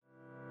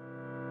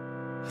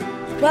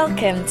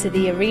Welcome to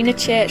the Arena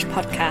Church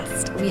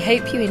podcast. We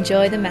hope you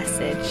enjoy the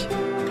message.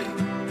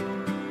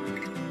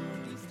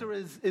 Easter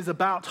is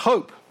about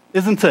hope,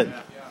 isn't it?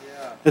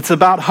 It's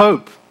about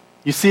hope.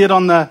 You see it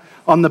on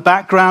the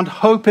background.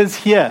 Hope is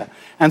here.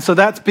 And so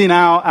that's been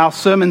our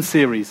sermon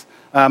series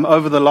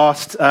over the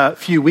last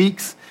few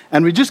weeks.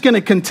 And we're just going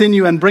to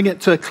continue and bring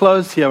it to a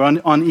close here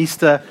on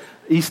Easter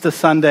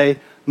Sunday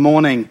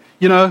morning.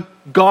 You know,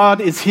 God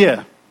is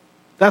here.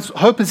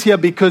 Hope is here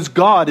because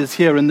God is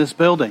here in this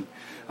building.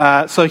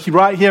 So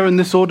right here in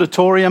this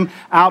auditorium,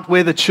 out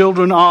where the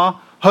children are,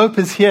 hope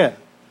is here.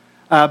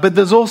 But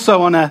there's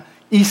also on a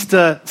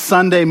Easter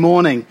Sunday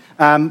morning,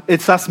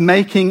 it's us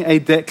making a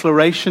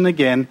declaration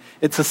again.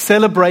 It's a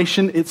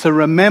celebration. It's a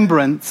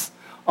remembrance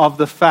of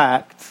the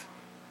fact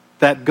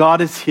that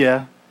God is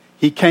here.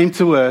 He came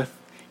to earth.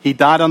 He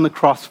died on the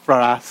cross for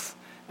us,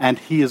 and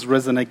He is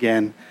risen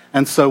again.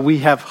 And so we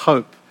have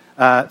hope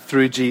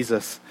through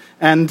Jesus.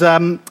 And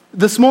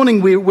this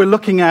morning we're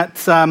looking at,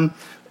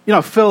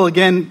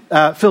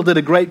 Phil did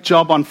a great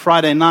job on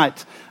Friday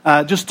night,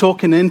 just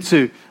talking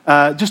into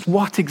just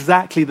what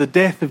exactly the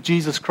death of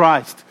Jesus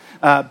Christ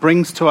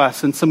brings to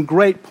us, and some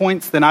great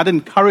points. Then I'd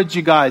encourage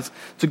you guys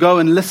to go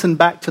and listen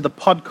back to the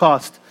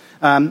podcast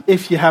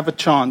if you have a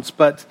chance.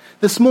 But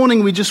this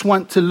morning we just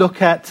want to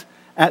look at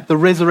the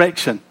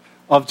resurrection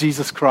of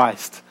Jesus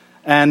Christ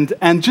and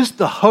just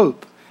the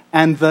hope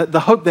and the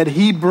hope that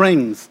He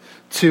brings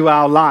to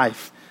our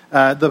life.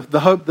 The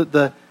hope that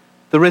the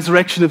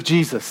resurrection of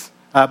Jesus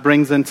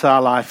brings into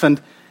our life. And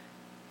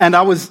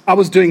I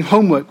was doing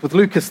homework with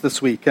Lucas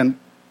this week,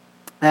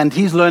 and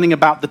he's learning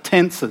about the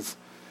tenses.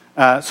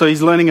 So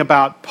he's learning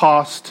about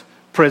past,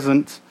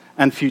 present,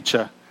 and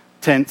future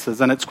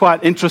tenses. And it's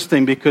quite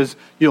interesting because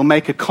you'll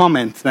make a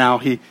comment now.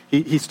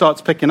 He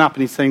starts picking up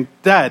and he's saying,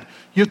 "Dad,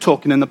 you're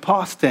talking in the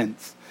past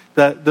tense.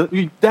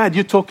 Dad,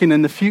 you're talking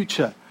in the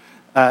future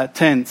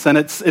tense." And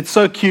it's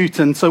so cute.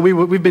 And so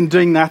we've been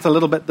doing that a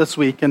little bit this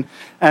week.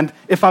 And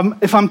if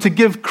I'm to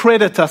give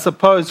credit, I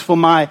suppose, for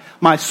my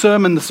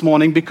sermon this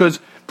morning, because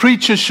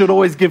preachers should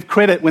always give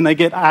credit when they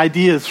get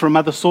ideas from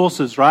other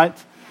sources, right?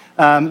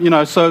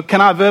 So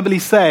can I verbally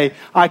say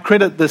I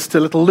credit this to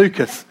little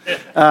Lucas?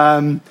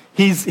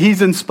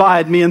 He's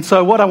inspired me. And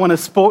so what I want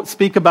to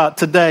speak about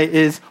today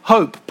is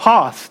hope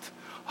past,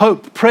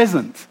 hope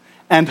present,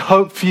 and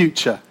hope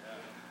future.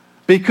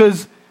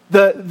 Because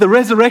the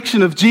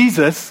resurrection of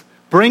Jesus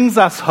brings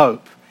us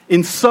hope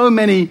in so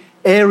many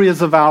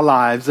areas of our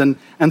lives. And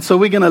so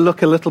we're going to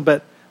look a little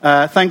bit,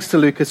 thanks to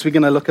Lucas, we're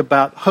going to look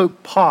about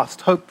hope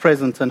past, hope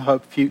present, and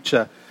hope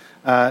future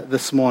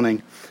this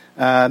morning.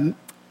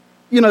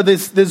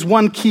 There's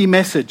one key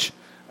message.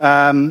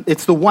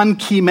 It's the one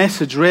key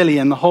message, really,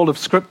 in the whole of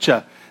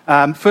Scripture.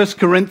 1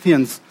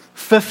 Corinthians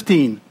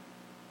 15,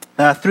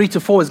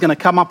 3-4 is going to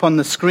come up on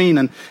the screen.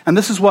 And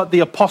this is what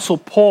the Apostle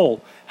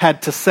Paul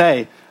had to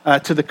say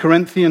to the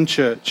Corinthian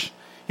church.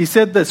 He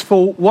said this: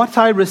 "For what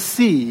I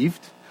received,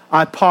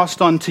 I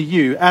passed on to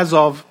you as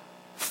of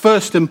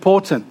first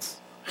importance,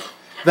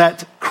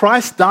 that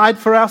Christ died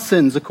for our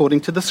sins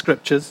according to the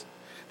Scriptures,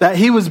 that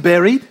He was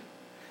buried,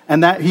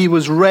 and that He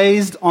was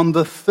raised on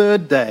the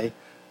third day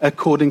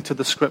according to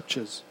the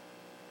Scriptures."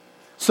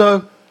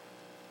 So,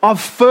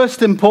 of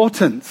first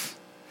importance,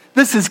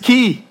 this is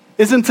key,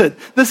 isn't it?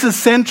 This is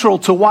central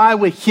to why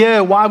we're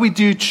here, why we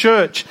do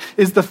church,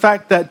 is the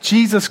fact that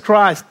Jesus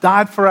Christ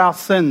died for our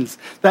sins,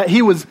 that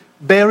He was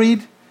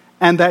buried,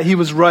 and that He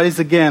was raised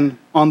again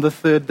on the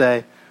third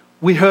day.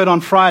 We heard on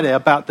Friday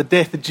about the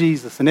death of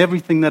Jesus and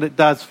everything that it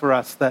does for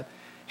us, that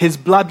His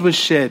blood was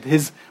shed,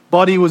 His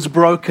body was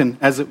broken,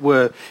 as it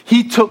were.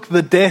 He took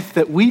the death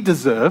that we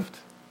deserved,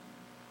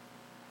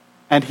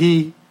 and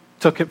He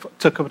took it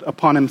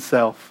upon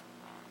Himself.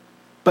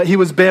 But He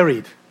was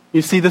buried.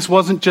 You see, this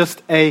wasn't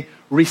just a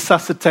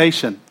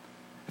resuscitation.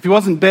 If He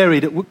wasn't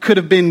buried, it could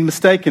have been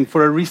mistaken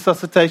for a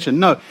resuscitation.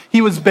 No,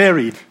 He was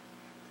buried.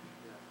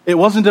 It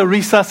wasn't a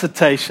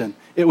resuscitation.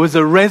 It was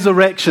a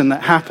resurrection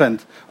that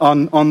happened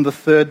on the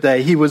third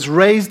day. He was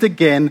raised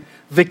again,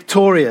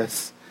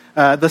 victorious.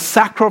 The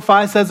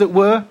sacrifice, as it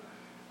were,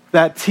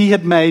 that He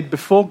had made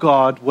before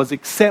God was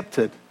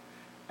accepted,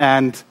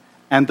 and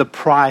the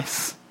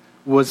price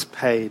was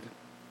paid.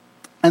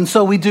 And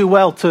so we do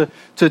well to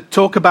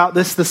talk about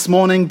this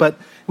morning, but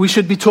we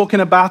should be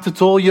talking about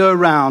it all year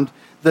round.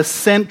 The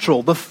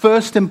central, the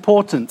first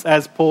importance,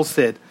 as Paul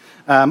said,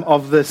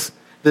 of this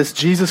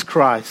Jesus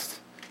Christ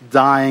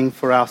dying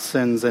for our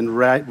sins and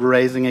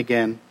raising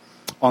again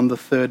on the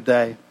third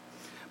day.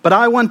 But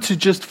I want to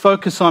just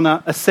focus on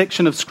a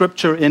section of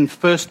Scripture in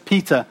 1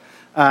 Peter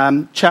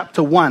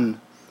chapter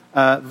 1,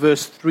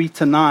 verse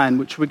 3-9,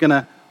 which we're going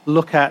to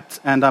look at,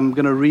 and I'm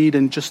going to read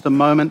in just a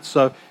moment.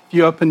 So if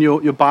you open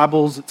your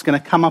Bibles, it's going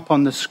to come up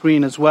on the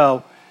screen as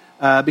well,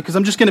 because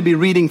I'm just going to be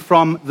reading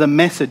from the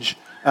Message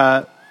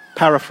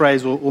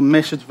paraphrase or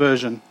Message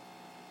version.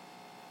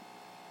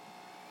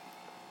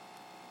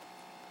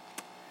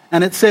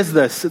 And it says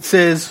this, it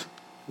says,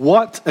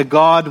 "What a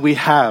God we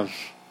have."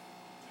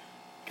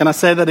 Can I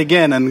say that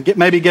again and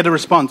maybe get a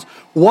response?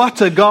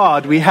 What a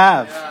God we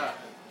have,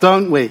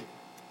 don't we?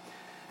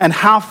 And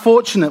how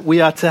fortunate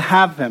we are to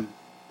have him,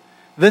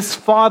 this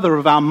Father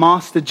of our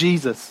Master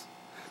Jesus.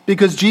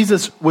 Because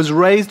Jesus was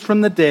raised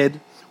from the dead,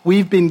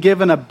 we've been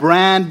given a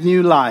brand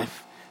new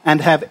life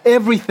and have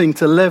everything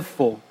to live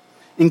for,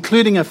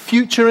 including a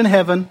future in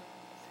heaven,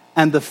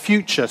 and the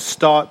future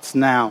starts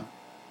now.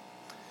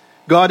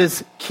 God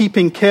is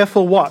keeping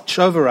careful watch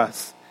over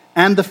us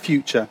and the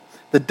future.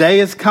 The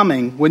day is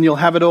coming when you'll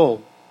have it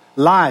all,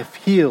 life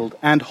healed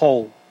and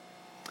whole.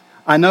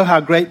 I know how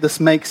great this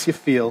makes you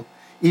feel,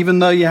 even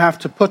though you have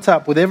to put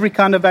up with every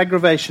kind of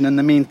aggravation in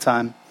the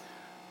meantime.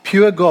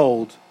 Pure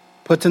gold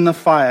put in the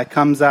fire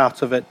comes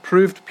out of it,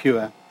 proved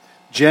pure.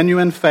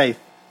 Genuine faith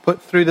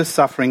put through the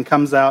suffering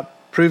comes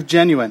out, proved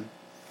genuine.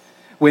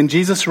 When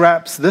Jesus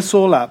wraps this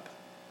all up,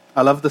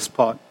 I love this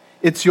part,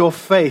 it's your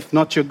faith,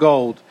 not your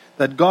gold,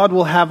 that God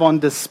will have on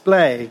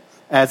display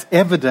as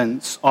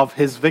evidence of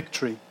his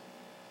victory.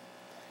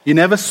 You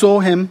never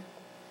saw him,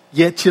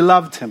 yet you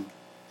loved him.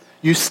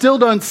 You still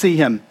don't see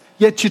him,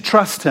 yet you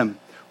trust him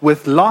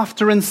with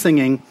laughter and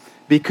singing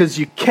because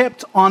you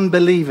kept on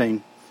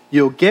believing.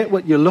 You'll get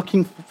what you're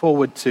looking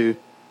forward to,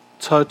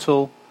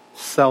 total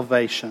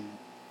salvation.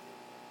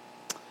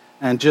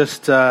 And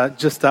just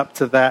up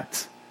to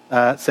that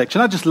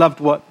section, I just loved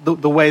what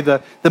the way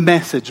the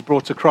message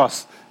brought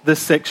across this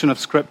section of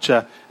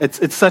Scripture.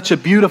 It's such a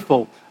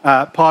beautiful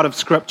part of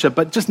Scripture,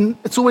 but just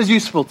it's always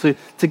useful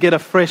to get a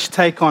fresh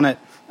take on it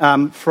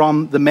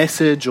from the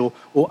message or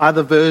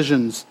other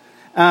versions.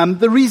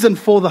 The reason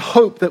for the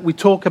hope that we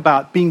talk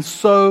about being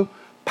so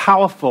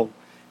powerful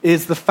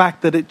is the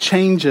fact that it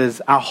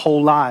changes our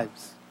whole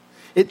lives.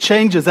 It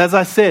changes, as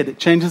I said, it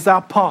changes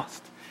our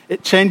past,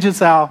 it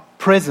changes our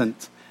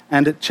present,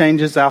 and it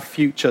changes our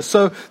future.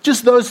 So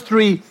just those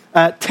three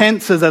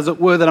tenses, as it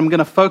were, that I'm going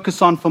to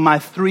focus on for my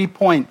 3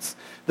 points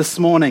this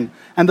morning.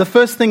 And the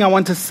first thing I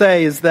want to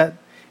say is that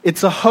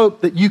it's a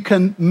hope that you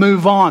can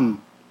move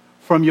on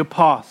from your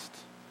past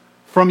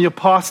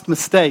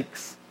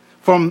mistakes,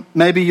 from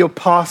maybe your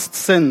past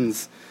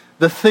sins,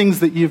 the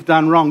things that you've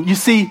done wrong. You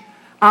see,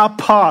 our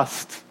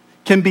past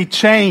can be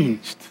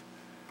changed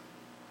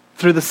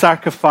through the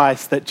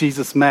sacrifice that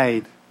Jesus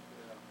made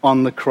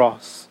on the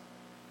cross.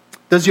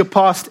 Does your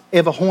past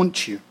ever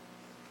haunt you?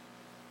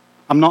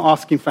 I'm not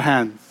asking for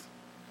hands.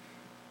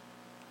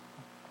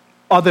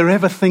 Are there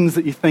ever things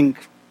that you think,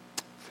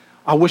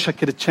 I wish I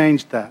could have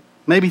changed that?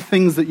 Maybe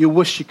things that you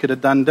wish you could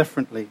have done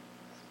differently.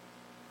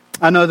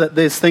 I know that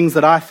there's things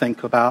that I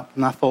think about,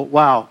 and I thought,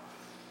 wow,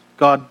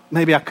 God,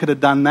 maybe I could have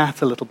done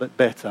that a little bit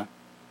better.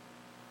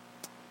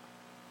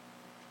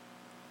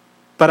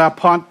 But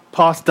our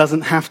past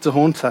doesn't have to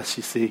haunt us,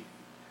 you see.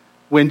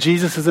 When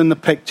Jesus is in the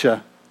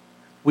picture,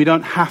 we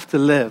don't have to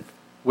live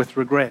with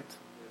regret.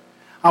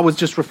 I was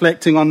just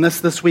reflecting on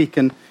this week,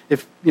 and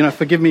if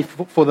forgive me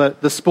for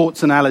the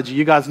sports analogy.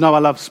 You guys know I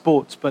love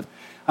sports, but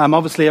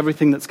obviously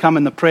everything that's come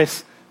in the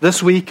press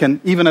this week,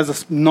 and even as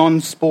a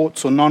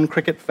non-sports or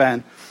non-cricket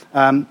fan,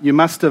 you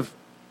must have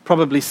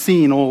probably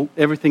seen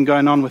everything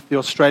going on with the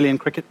Australian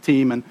cricket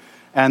team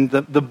and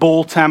the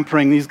ball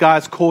tampering. These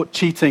guys caught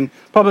cheating,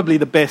 probably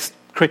the best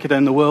cricketer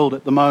in the world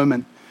at the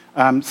moment.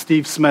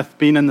 Steve Smith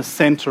being in the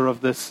center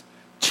of this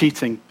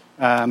cheating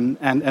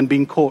and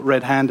being caught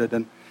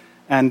red-handed.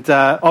 And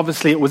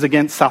obviously it was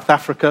against South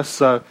Africa,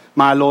 so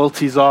my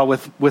loyalties are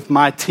with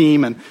my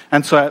team.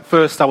 And so at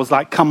first I was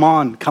like, come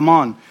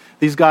on.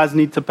 These guys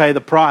need to pay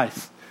the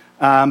price.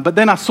 But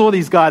then I saw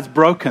these guys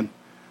broken.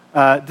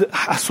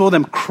 I saw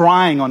them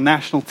crying on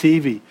national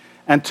TV.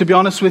 And to be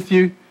honest with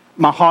you,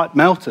 my heart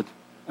melted.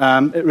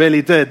 It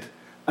really did.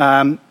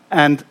 And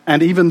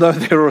even though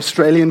they're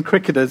Australian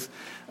cricketers,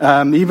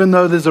 even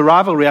though there's a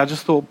rivalry, I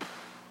just thought,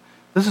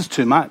 this is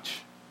too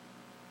much.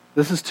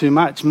 This is too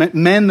much.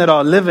 Men that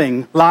are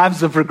living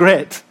lives of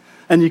regret,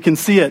 and you can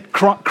see it,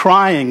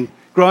 crying,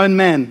 grown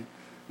men,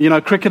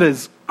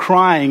 cricketers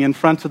crying in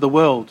front of the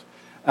world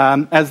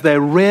as they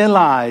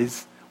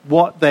realize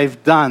what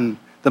they've done,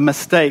 the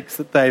mistakes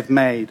that they've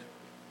made.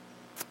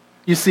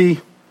 You see,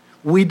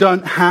 we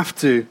don't have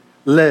to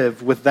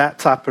live with that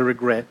type of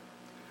regret.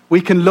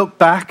 We can look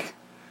back,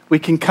 we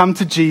can come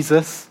to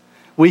Jesus,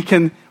 we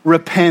can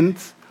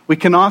repent, we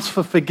can ask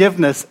for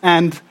forgiveness,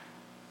 and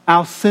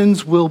our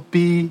sins will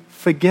be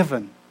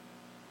forgiven.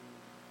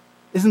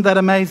 Isn't that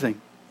amazing?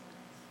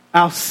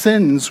 Our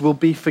sins will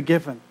be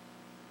forgiven.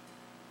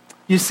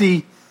 You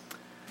see,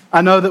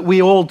 I know that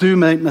we all do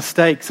make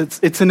mistakes.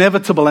 It's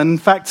inevitable. And in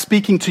fact,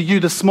 speaking to you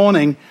this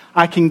morning,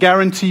 I can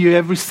guarantee you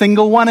every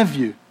single one of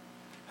you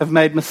have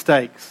made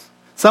mistakes.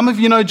 Some of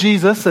you know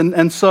Jesus,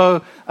 and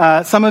so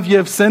some of you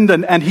have sinned,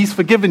 and he's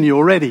forgiven you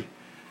already.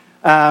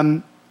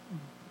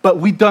 But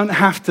we don't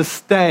have to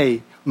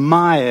stay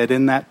mired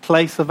in that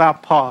place of our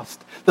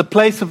past, the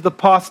place of the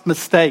past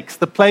mistakes,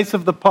 the place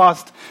of the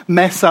past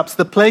mess-ups,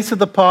 the place of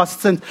the past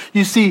sins.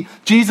 You see,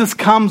 Jesus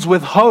comes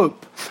with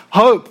hope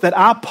that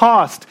our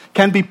past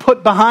can be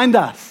put behind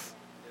us,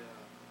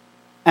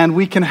 and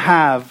we can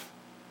have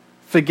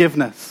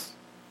forgiveness.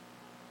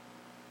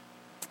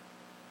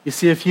 You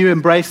see, if you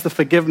embrace the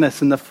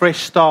forgiveness and the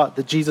fresh start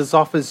that Jesus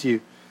offers you,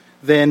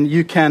 then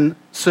you can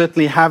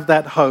certainly have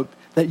that hope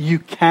that you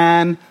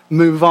can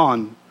move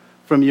on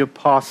from your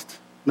past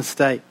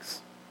mistakes.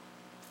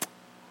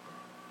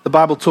 The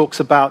Bible talks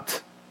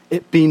about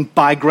it being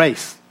by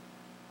grace,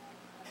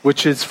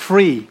 which is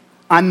free,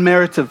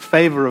 unmerited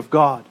favor of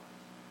God.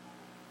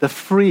 The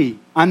free,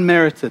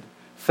 unmerited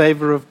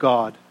favor of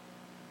God.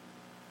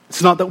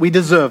 It's not that we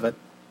deserve it.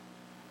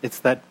 It's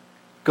that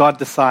God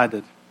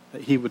decided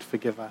that he would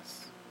forgive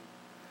us.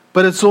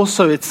 But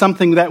it's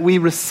something that we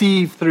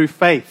receive through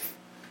faith.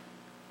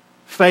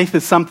 Faith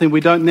is something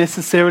we don't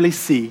necessarily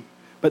see,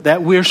 but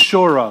that we're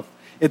sure of.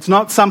 It's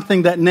not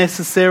something that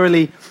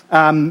necessarily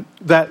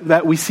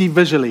that we see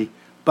visually,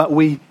 but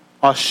we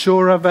are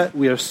sure of it.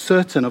 We are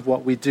certain of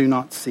what we do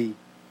not see.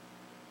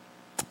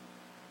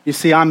 You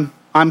see, I'm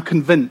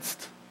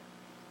convinced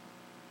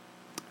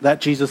that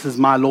Jesus is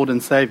my Lord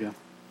and Savior.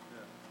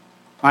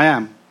 I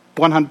am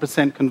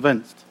 100%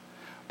 convinced.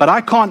 But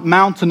I can't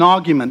mount an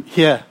argument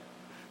here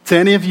to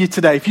any of you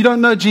today. If you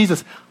don't know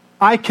Jesus,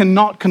 I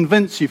cannot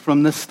convince you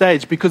from this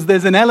stage, because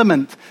there's an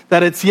element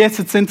that it's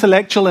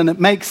intellectual and it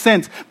makes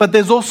sense, but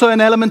there's also an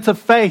element of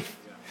faith.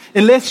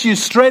 Unless you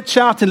stretch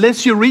out,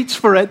 unless you reach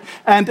for it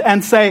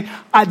and say,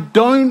 I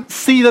don't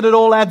see that it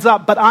all adds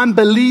up, but I'm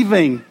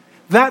believing.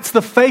 That's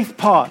the faith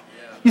part.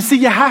 You see,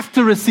 you have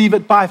to receive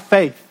it by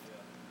faith.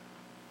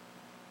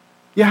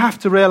 You have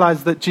to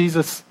realize that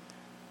Jesus,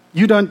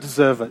 you don't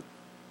deserve it,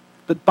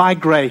 but by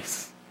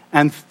grace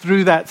and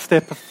through that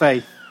step of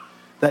faith,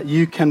 that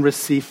you can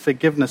receive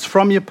forgiveness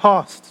from your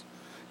past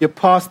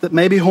that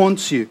maybe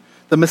haunts you,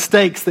 the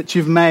mistakes that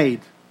you've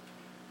made.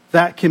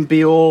 That can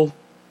be all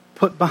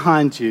put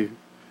behind you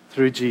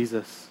through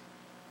Jesus.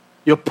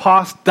 Your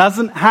past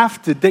doesn't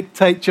have to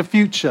dictate your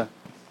future.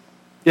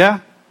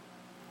 Yeah?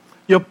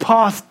 Your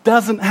past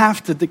doesn't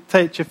have to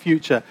dictate your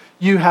future.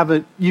 You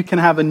can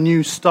have a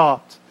new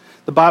start.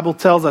 The Bible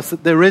tells us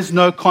that there is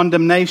no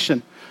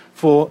condemnation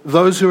for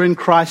those who are in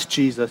Christ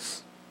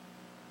Jesus.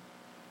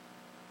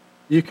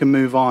 You can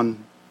move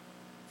on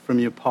from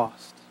your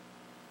past.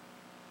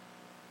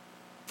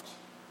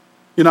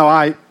 You know,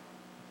 I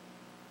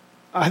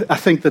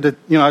think that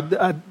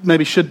I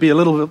maybe should be a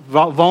little bit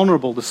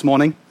vulnerable this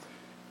morning.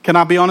 Can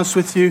I be honest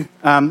with you?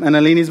 And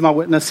Alini's my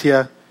witness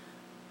here.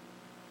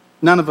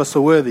 None of us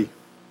are worthy.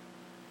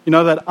 You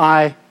know that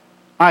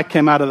I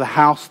came out of the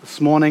house this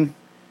morning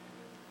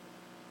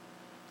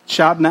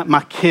shouting at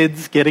my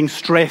kids, getting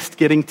stressed,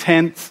 getting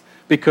tense,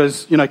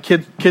 because,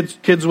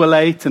 kids were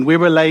late and we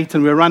were late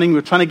and we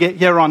were trying to get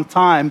here on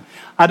time.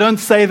 I don't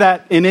say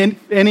that in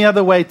any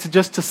other way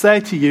to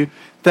say to you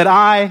that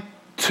I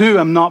too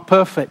am not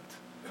perfect.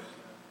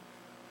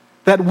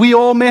 That we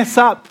all mess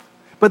up.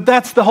 But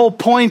that's the whole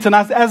point. And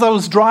as I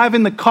was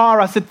driving the car,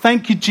 I said,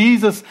 thank you,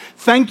 Jesus.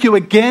 Thank you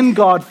again,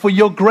 God, for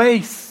your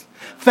grace.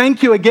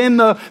 Thank you again,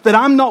 though, that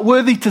I'm not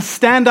worthy to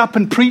stand up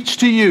and preach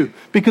to you,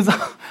 because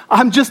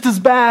I'm just as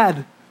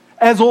bad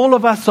as all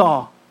of us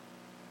are.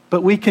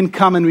 But we can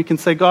come and we can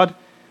say, God,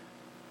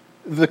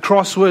 the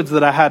crosswords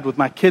that I had with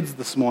my kids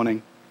this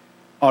morning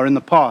are in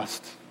the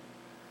past.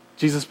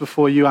 Jesus,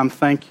 before you, I'm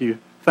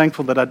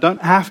thankful that I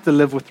don't have to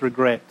live with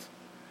regret.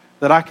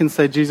 That I can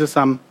say, Jesus,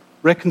 I'm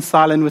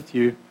reconciling with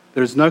you.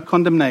 There is no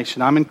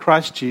condemnation. I'm in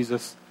Christ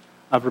Jesus.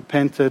 I've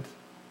repented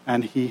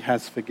and he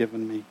has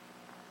forgiven me.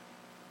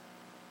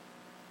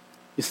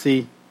 You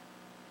see,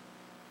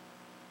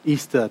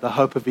 Easter, the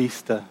hope of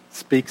Easter,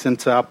 speaks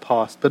into our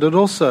past. But it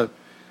also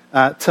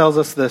tells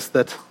us this,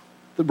 that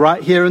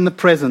right here in the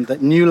present,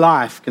 that new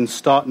life can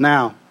start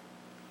now.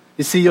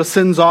 You see, your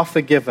sins are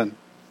forgiven.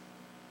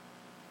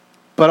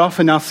 But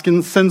often our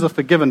sins are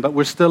forgiven, but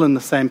we're still in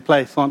the same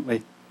place, aren't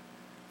we?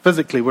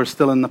 Physically, we're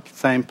still in the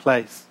same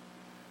place.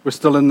 We're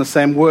still in the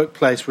same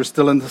workplace. We're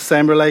still in the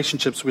same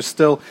relationships. We're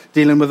still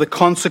dealing with the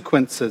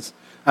consequences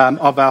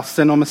of our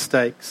sin or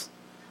mistakes.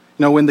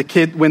 You know, when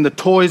the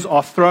toys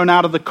are thrown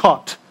out of the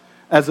cot,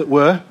 as it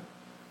were,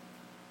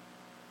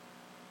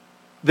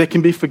 there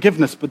can be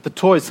forgiveness, but the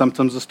toys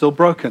sometimes are still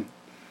broken.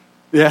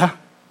 Yeah?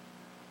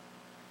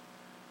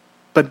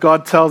 But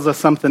God tells us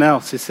something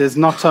else. He says,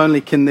 not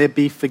only can there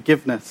be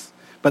forgiveness,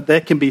 but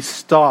there can be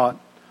start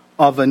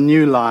of a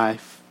new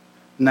life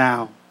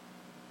now.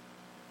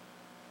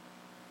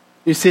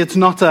 You see, it's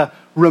not a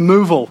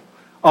removal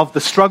of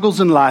the struggles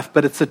in life,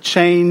 but it's a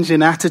change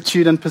in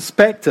attitude and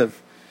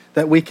perspective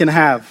that we can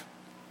have,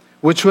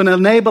 which will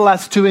enable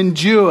us to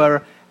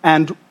endure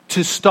and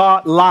to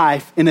start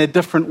life in a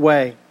different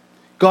way.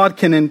 God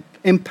can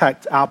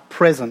impact our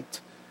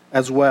present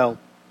as well.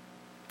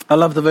 I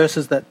love the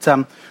verses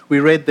that we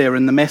read there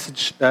in the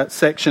message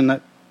section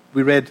that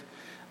we read.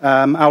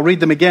 I'll read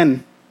them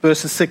again,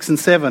 verses 6 and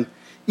 7.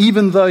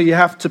 Even though you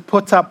have to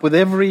put up with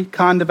every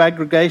kind of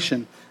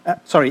aggravation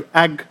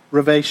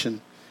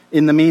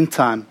in the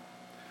meantime,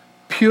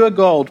 pure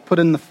gold put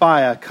in the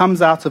fire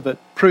comes out of it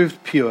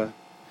proved pure.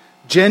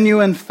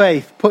 Genuine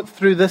faith put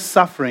through this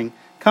suffering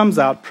comes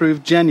out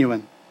proved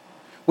genuine.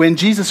 When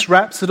Jesus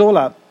wraps it all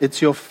up,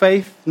 it's your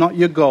faith, not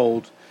your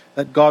gold,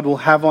 that God will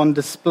have on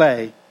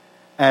display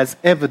as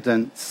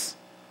evidence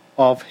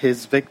of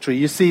his victory.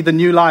 You see, the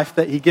new life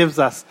that he gives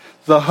us,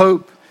 the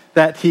hope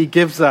that he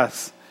gives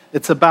us,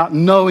 It's about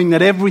knowing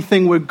that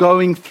everything we're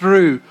going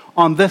through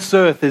on this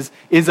earth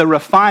is a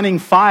refining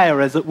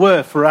fire, as it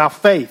were, for our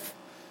faith.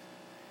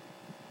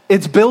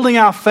 It's building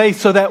our faith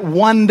so that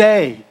one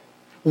day,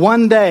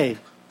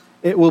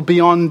 it will be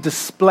on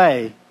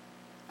display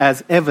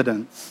as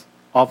evidence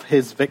of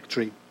his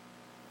victory.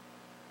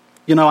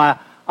 You know,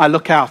 I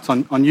look out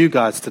on you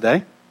guys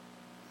today,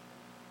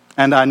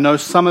 and I know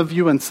some of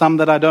you and some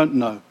that I don't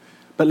know.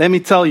 But let me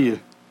tell you,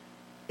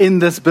 in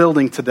this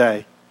building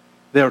today,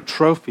 there are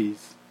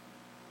trophies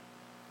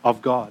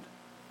of God.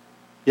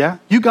 Yeah?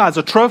 You guys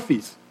are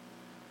trophies.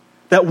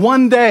 That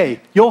one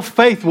day, your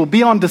faith will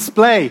be on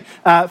display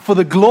for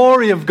the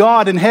glory of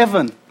God in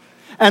heaven.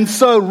 And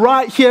so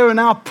right here in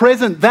our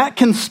present, that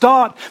can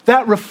start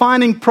that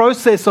refining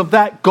process of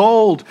that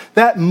gold,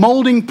 that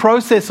molding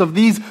process of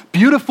these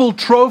beautiful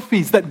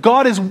trophies that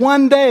God is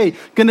one day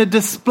going to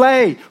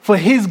display for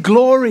his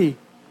glory.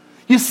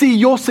 You see,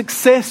 your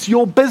success,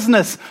 your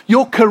business,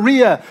 your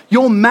career,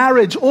 your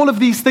marriage, all of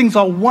these things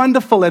are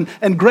wonderful and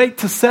great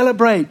to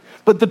celebrate.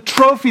 But the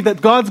trophy that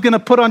God's going to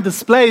put on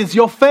display is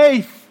your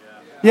faith.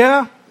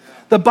 Yeah?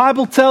 The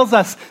Bible tells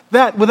us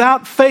that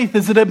without faith,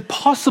 is it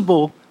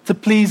impossible to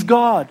please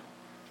God.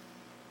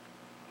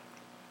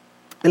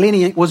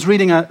 Eleni was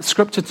reading a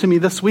scripture to me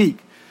this week.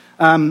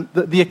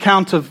 The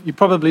account of, you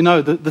probably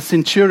know, the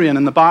centurion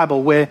in the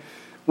Bible where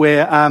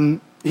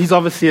he's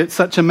obviously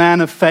such a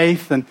man of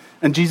faith and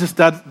Jesus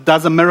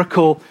does a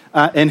miracle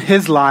in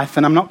his life.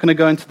 And I'm not going to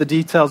go into the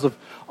details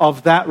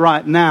of that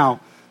right now.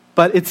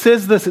 But it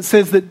says this, it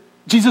says that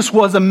Jesus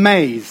was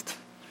amazed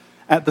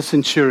at the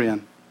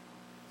centurion.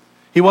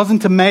 He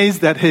wasn't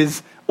amazed at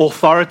his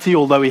authority,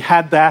 although he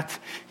had that.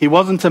 He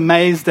wasn't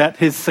amazed at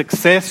his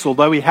success,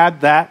 although he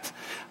had that.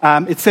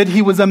 It said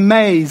he was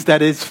amazed at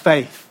his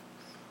faith.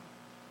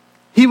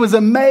 He was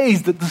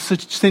amazed at the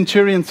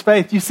centurion's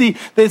faith. You see,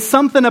 there's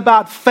something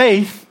about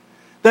faith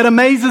that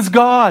amazes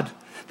God,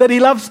 that he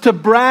loves to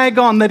brag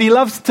on, that he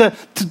loves to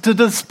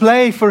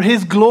display for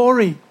his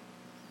glory.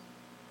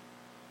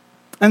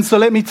 And so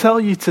let me tell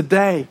you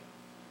today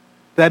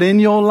that in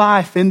your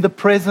life, in the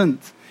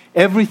present,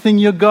 everything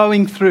you're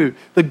going through,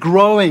 the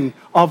growing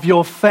of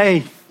your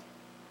faith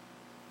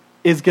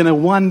is going to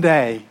one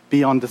day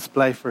be on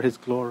display for his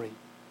glory.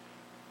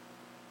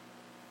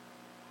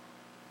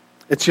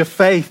 It's your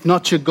faith,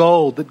 not your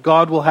gold, that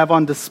God will have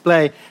on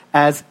display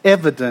as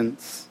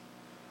evidence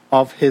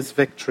of his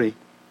victory.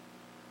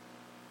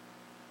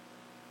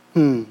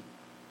 So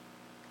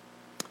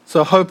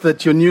hope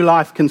that your new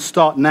life can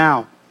start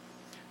now.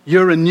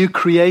 You're a new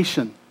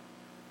creation.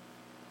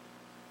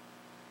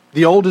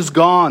 The old is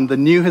gone, the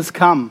new has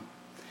come.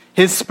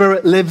 His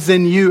Spirit lives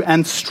in you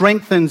and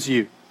strengthens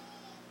you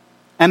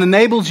and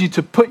enables you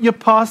to put your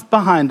past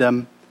behind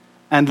him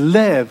and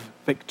live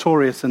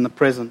victorious in the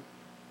present.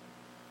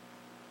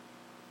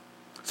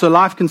 So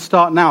life can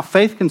start now,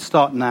 faith can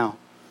start now,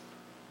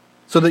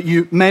 so that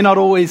you may not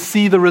always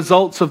see the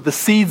results of the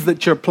seeds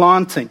that you're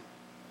planting,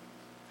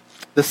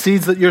 the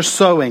seeds that you're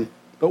sowing,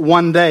 but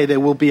one day there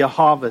will be a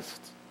harvest.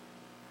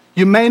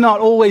 You may not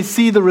always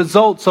see the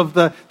results of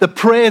the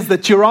prayers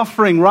that you're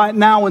offering right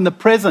now in the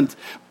present,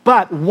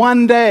 but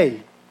one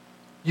day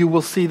you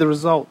will see the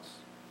results.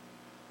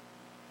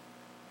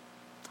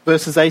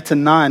 Verses 8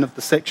 and 9 of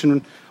the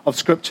section of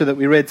Scripture that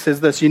we read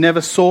says this: you never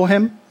saw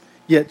him,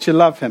 yet you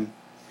love him.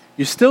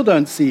 You still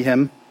don't see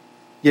him,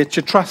 yet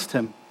you trust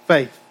him.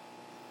 Faith.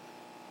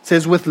 It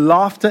says, with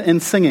laughter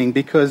and singing,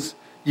 because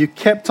you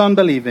kept on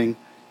believing,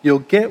 you'll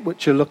get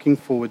what you're looking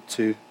forward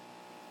to.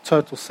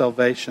 Total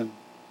salvation.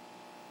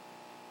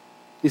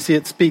 You see,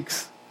 it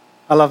speaks,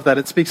 I love that,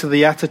 it speaks of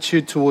the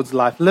attitude towards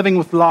life, living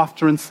with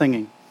laughter and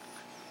singing.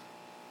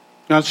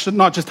 Now, it's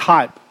not just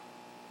hype.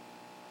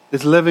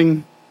 It's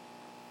living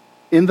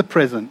in the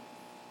present,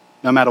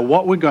 no matter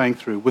what we're going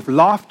through, with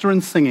laughter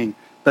and singing,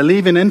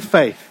 believing in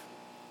faith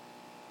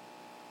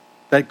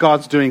that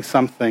God's doing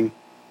something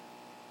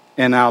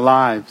in our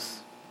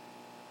lives.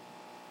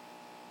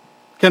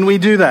 Can we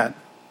do that?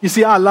 You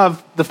see, I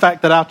love the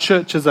fact that our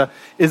church is a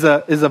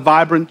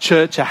vibrant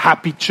church, a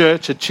happy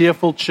church, a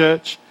cheerful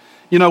church.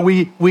 You know,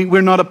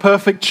 we're not a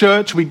perfect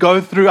church. We go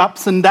through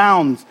ups and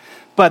downs.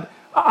 But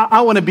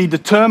I want to be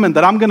determined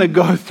that I'm going to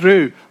go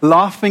through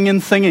laughing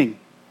and singing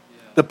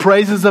the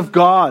praises of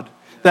God.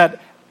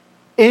 That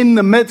in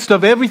the midst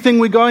of everything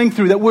we're going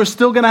through, that we're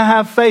still going to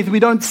have faith. We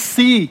don't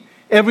see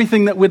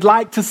everything that we'd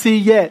like to see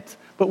yet,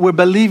 but we're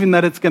believing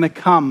that it's going to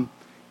come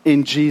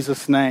in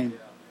Jesus' name.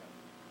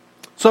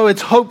 So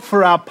it's hope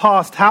for our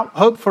past,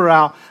 hope for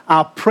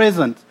our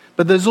present,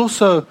 but there's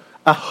also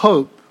a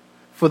hope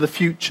for the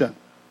future.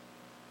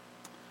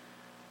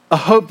 A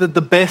hope that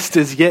the best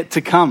is yet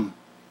to come.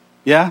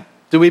 Yeah?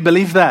 Do we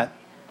believe that?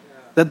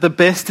 That the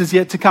best is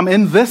yet to come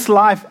in this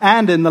life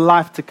and in the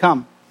life to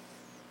come.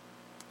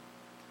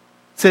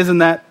 It says in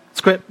that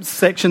script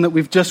section that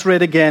we've just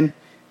read again,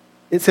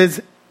 it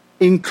says,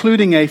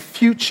 including a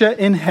future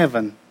in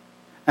heaven,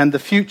 and the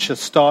future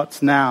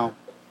starts now.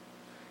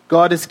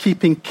 God is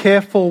keeping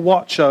careful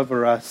watch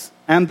over us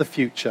and the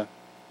future.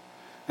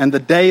 And the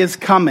day is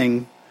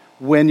coming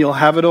when you'll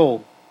have it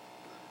all.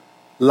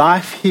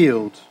 life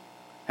healed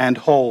and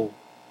whole.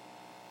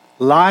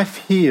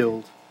 Life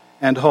healed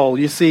and whole.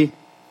 You see,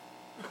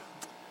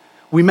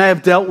 we may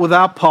have dealt with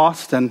our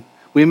past and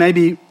we may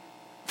be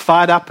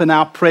fired up in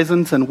our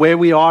present and where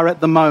we are at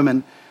the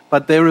moment,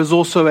 but there is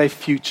also a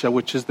future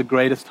which is the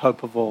greatest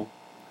hope of all.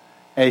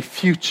 A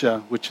future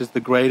which is the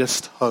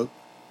greatest hope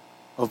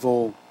of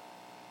all.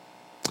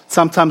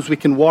 Sometimes we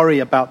can worry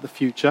about the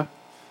future.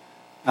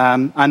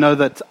 I know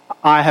that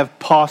I have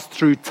passed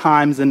through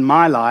times in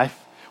my life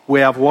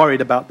where I've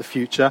worried about the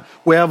future,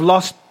 where I've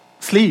lost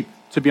sleep,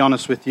 to be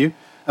honest with you,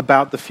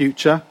 about the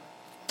future.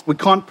 We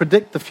can't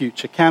predict the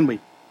future, can we?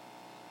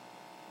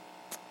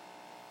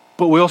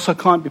 But we also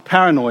can't be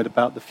paranoid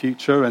about the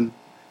future. And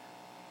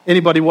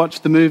anybody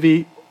watched the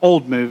movie,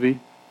 old movie,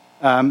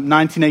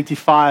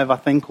 1985, I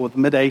think, or the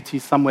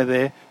mid-80s, somewhere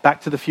there,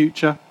 Back to the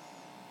Future?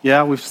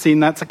 Yeah, we've seen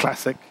that. It's a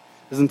classic,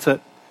 isn't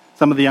it?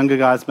 Some of the younger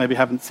guys maybe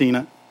haven't seen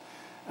it.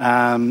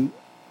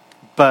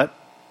 But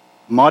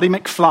Marty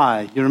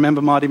McFly, you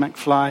remember Marty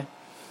McFly?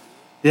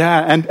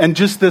 Yeah, and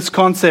just this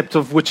concept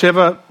of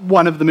whichever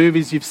one of the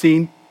movies you've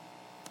seen,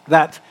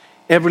 that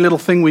every little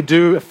thing we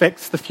do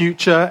affects the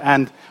future,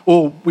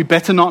 or we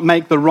better not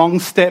make the wrong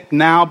step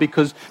now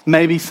because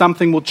maybe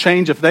something will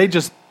change. If they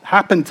just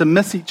happen to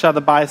miss each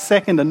other by a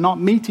second and not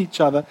meet each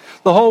other,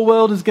 the whole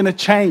world is going to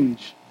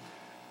change.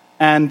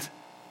 And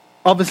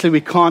obviously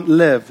we can't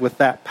live with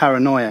that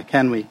paranoia,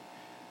 can we?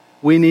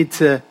 We need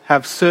to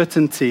have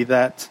certainty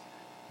that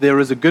there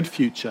is a good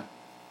future,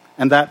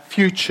 and that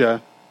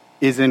future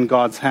is in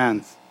God's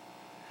hands.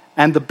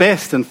 And the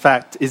best, in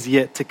fact, is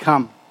yet to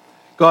come.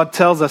 God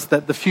tells us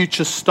that the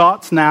future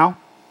starts now,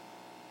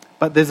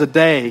 but there's a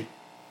day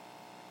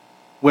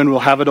when we'll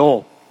have it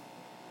all.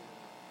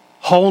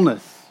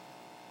 Wholeness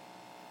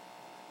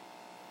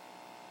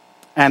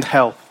and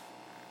health.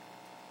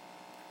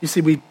 You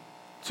see,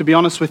 to be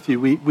honest with you,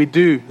 we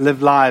do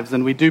live lives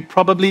and we do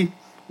probably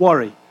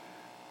worry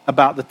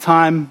about the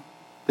time,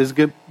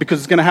 because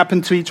it's going to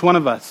happen to each one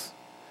of us,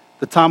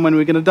 the time when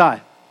we're going to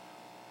die.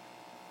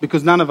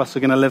 Because none of us are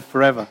going to live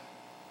forever.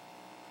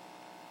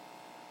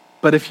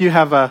 But if you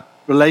have a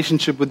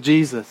relationship with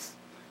Jesus,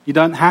 you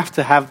don't have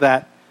to have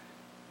that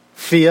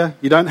fear.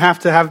 You don't have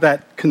to have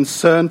that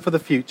concern for the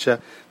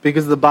future,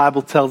 because the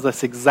Bible tells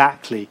us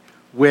exactly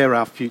where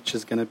our future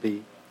is going to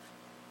be.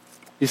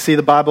 You see,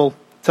 the Bible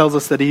tells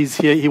us that He's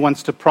here. He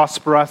wants to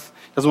prosper us.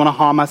 He doesn't want to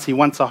harm us. He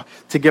wants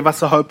to give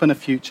us a hope and a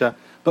future.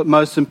 But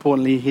most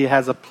importantly, He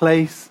has a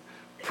place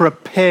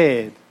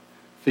prepared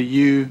for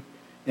you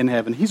in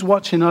heaven. He's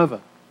watching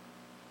over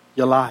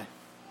your life.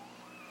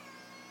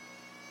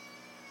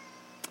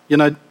 You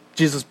know,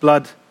 Jesus'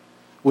 blood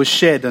was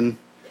shed, and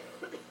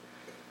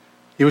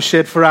He was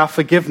shed for our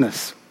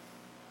forgiveness,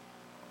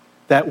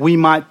 that we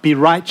might be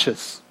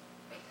righteous.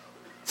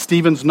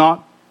 Stephen's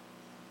not,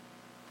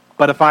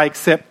 but if I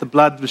accept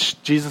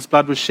Jesus'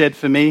 blood was shed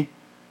for me,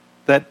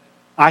 that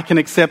I can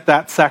accept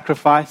that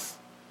sacrifice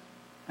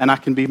and I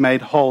can be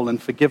made whole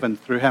and forgiven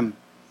through Him.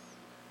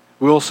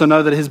 We also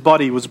know that His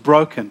body was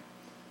broken.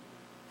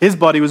 His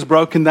body was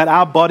broken that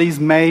our bodies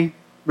may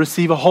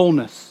receive a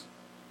wholeness.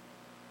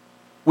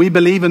 We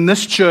believe in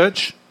this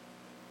church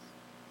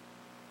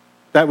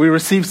that we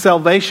receive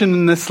salvation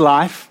in this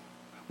life.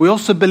 We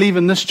also believe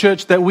in this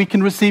church that we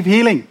can receive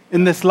healing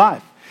in this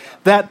life.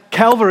 That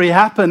Calvary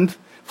happened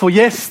for,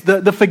 yes,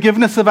 the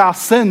forgiveness of our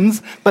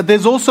sins, but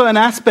there's also an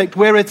aspect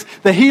where it's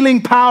the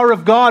healing power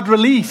of God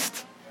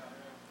released.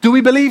 Do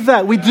we believe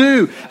that? We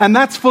do. And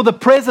that's for the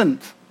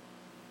present.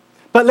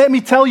 But let me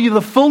tell you,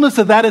 the fullness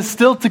of that is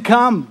still to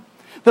come.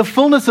 The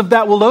fullness of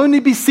that will only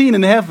be seen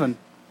in heaven.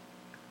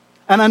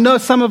 And I know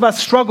some of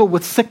us struggle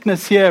with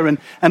sickness here,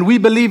 and we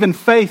believe in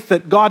faith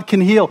that God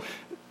can heal.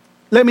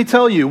 Let me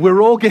tell you,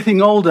 we're all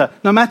getting older.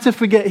 No matter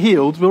if we get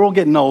healed, we're all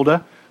getting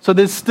older. So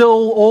there's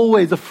still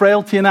always a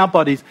frailty in our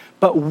bodies.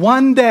 But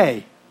one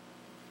day,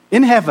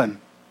 in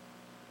heaven,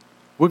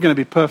 we're going to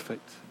be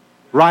perfect,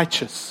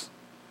 righteous,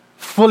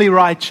 fully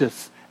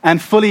righteous,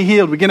 and fully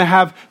healed. We're going to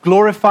have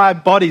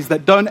glorified bodies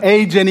that don't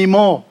age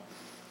anymore.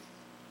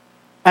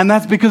 And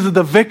that's because of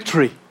the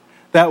victory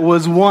that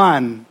was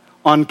won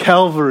on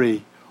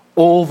Calvary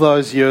all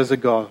those years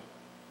ago.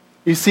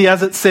 You see,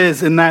 as it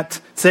says in that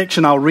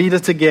section, I'll read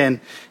it again.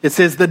 It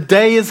says, the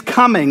day is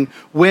coming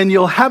when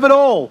you'll have it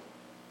all.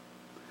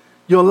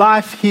 Your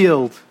life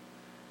healed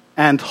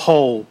and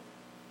whole.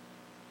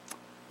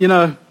 You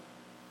know,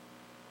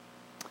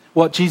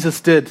 what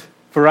Jesus did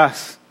for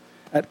us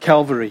at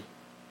Calvary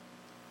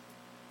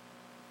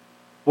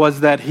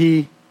was that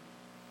He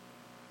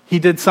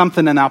did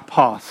something in our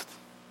past.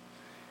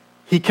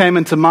 He came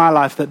into my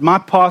life, that my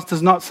past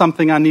is not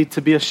something I need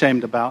to be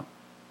ashamed about.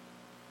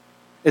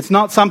 It's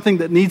not something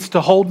that needs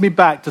to hold me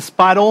back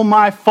despite all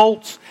my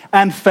faults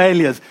and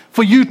failures.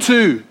 For you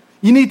too,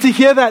 you need to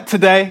hear that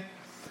today.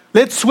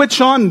 Let's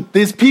switch on.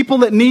 There's people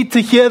that need to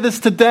hear this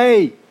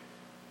today.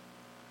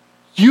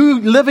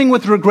 You living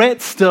with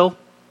regret still,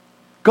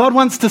 God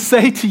wants to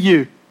say to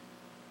you,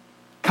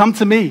 come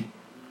to me.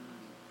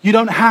 You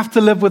don't have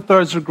to live with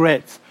those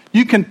regrets.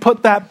 You can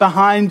put that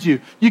behind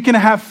you. You can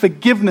have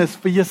forgiveness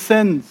for your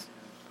sins.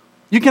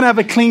 You can have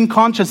a clean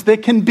conscience. There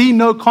can be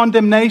no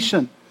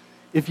condemnation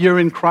if you're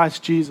in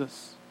Christ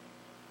Jesus.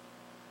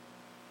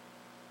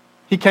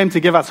 He came to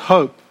give us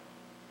hope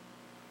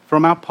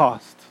from our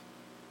past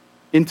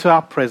into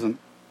our present.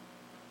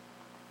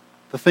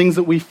 The things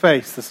that we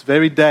face this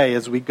very day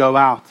as we go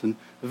out and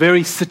the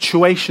very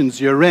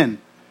situations you're in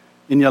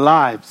your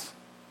lives,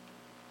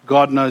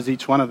 God knows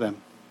each one of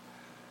them.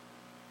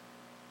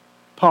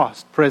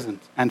 Past,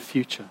 present, and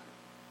future.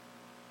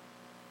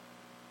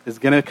 There's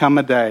going to come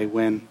a day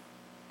when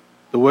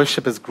the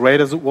worship, as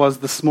great as it was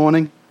this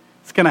morning,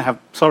 it's going to have,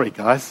 sorry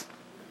guys,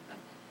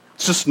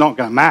 it's just not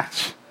going to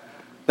match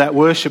that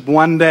worship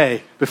one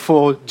day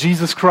before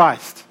Jesus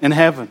Christ in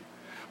heaven,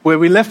 where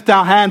we lift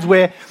our hands,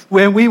 where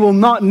we will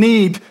not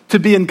need to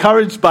be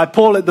encouraged by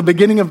Paul at the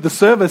beginning of the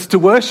service to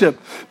worship.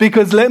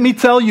 Because let me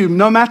tell you,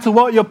 no matter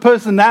what your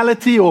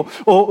personality or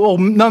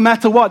no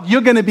matter what,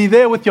 you're going to be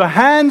there with your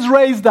hands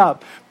raised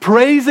up,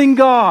 praising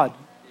God.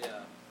 Yeah.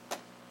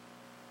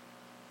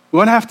 You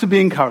won't have to be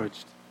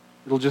encouraged.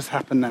 It'll just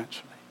happen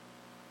naturally.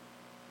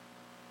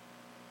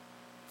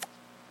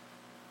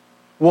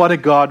 What a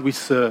God we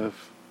serve.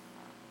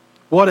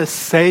 What a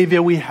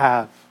Savior we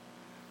have.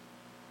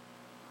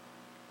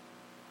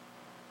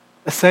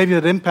 A Savior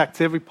that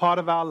impacts every part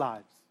of our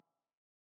lives.